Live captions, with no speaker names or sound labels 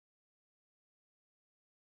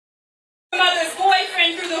mother's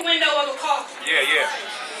boyfriend through the window of a car. Yeah.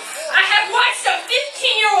 I have watched a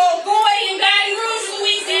 15-year-old boy in Baton Rouge,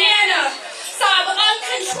 Louisiana, sob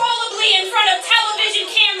uncontrollably in front of television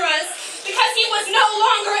cameras because he was no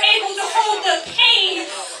longer able to hold the pain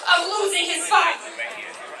of losing his father.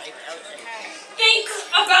 Think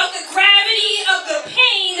about the gravity of the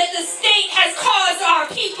pain that the state has caused our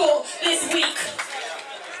people this week.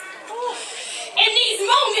 In these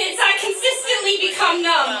moments, I consistently become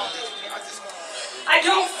numb. I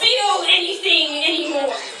don't feel anything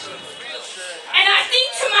anymore. And I think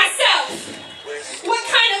to myself, what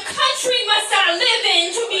kind of country must I live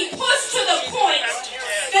in to be pushed to the point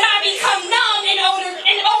that I become numb in order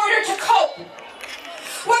to cope?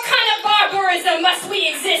 What kind of barbarism must we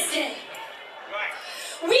exist in?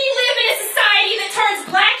 We live in a society that turns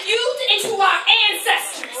black youth into our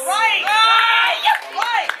ancestors.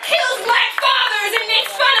 Kills black fathers and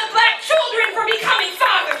makes fun of black children for becoming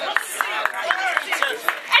fathers.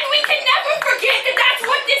 And we can never forget that that's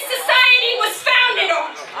what this society was founded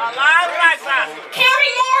on.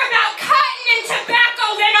 Caring more about cotton and tobacco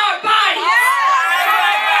than our bodies.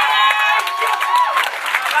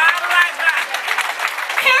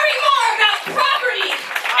 Caring more about property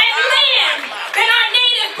and land than our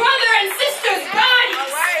native brother and sister's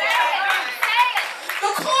bodies.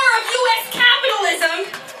 The core of U.S. capitalism,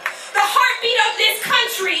 the heartbeat of this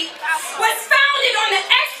country, was founded on the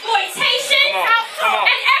exploitation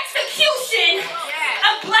and execution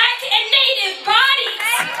of black and native bodies.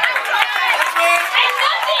 And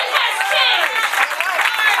nothing has changed.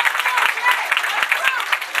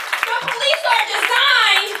 The police are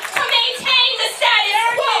designed to maintain the status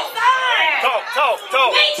quo.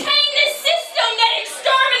 Maintain this system that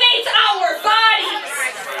exterminates our bodies.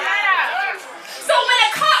 So when a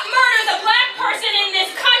cop murders a black person in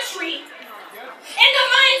this country, in the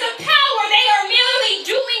minds of power, they are merely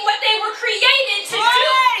doing what they were created to do.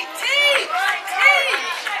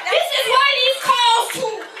 This is why these calls to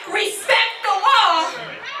respect the law,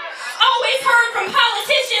 always heard from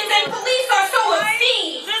politicians and police, are so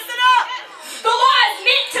obscene. The law is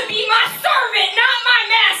meant to be my servant, not my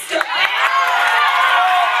master.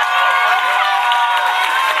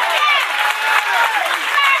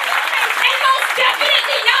 And most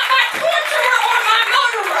definitely not my torturer or my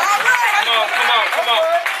murderer. Come on.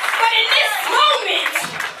 But in this moment,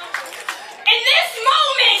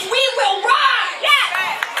 we will rise.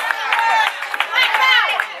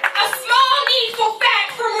 A small needful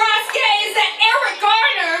fact from Ross Gay is that Eric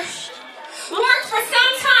Garner worked for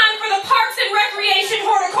some time for the Parks and Recreation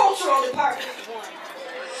Horticultural Department.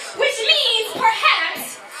 Which means,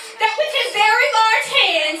 perhaps, that with his very large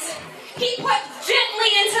hands, he put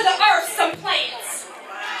gently into the earth some plants,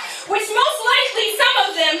 which most likely some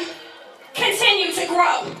of them continue to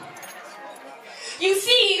grow. You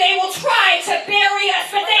see, they will try to bury us,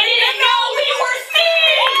 but they didn't know we were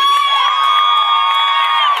seeds!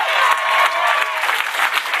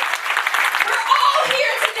 We're all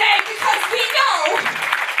here today because we know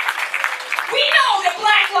that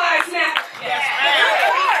Black Lives Matter.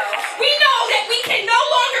 We know that we can no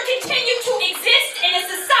longer continue to exist in a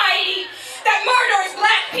society that murders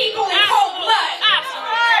black people in cold blood.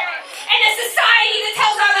 In a society that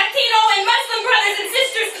tells our Latino and Muslim brothers and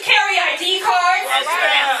sisters to carry ID cards.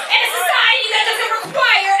 In a society that doesn't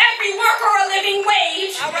require every worker a living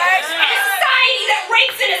wage. In a society that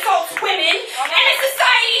rapes and assaults women. In a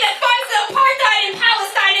society that funds the apartheid in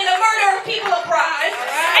Palestine and the murder of people abroad.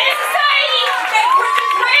 In a society that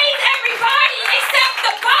degrades everybody except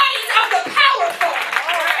the bodies of the powerful.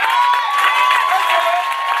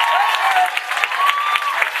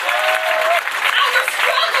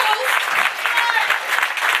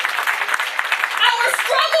 Our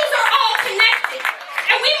struggles are all connected,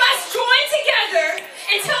 and we must join together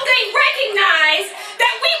until they recognize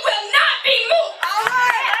that we will not be moved.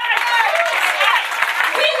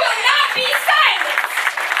 We will not be silenced.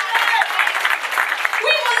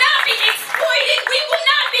 We will not be exploited. We will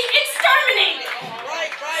not be exterminated.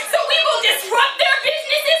 So we will disrupt their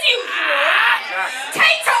business as usual.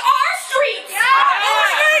 Take to our streets.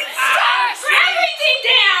 Shut everything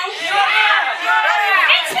down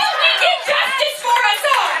until we get justice for us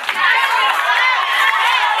all.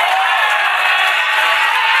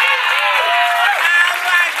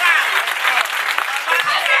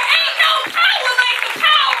 Because there ain't no power like the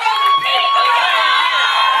power of the people.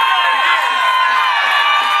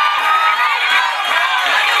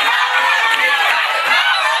 The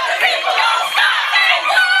power of the people don't stop that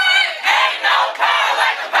word. Ain't no power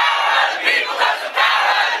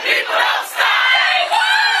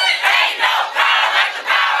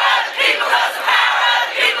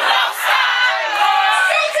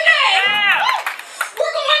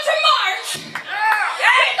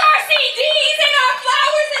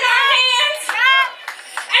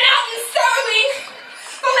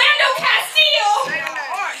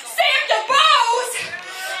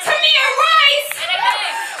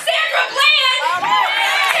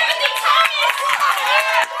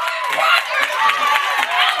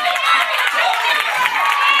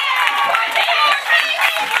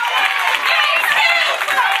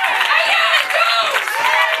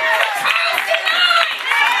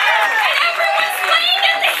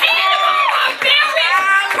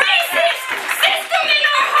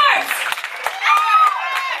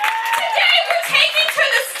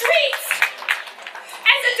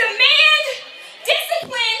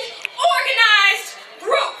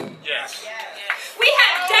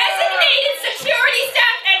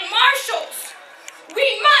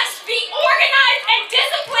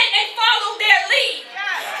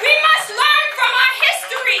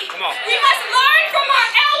We must learn from our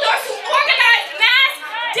elders who organized mass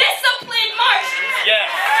disciplined marches. Yes.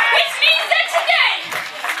 Which means that today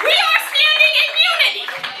we are standing in unity.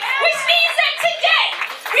 Which means that today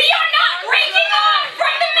we are not breaking off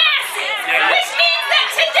from the masses. Which means that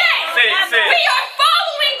today we are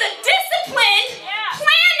following the disciplined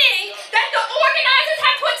planning that the organizers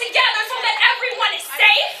have put together so that everyone is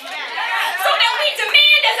safe. So that we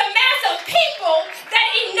demand as a mass of people that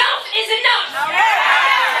enough is enough.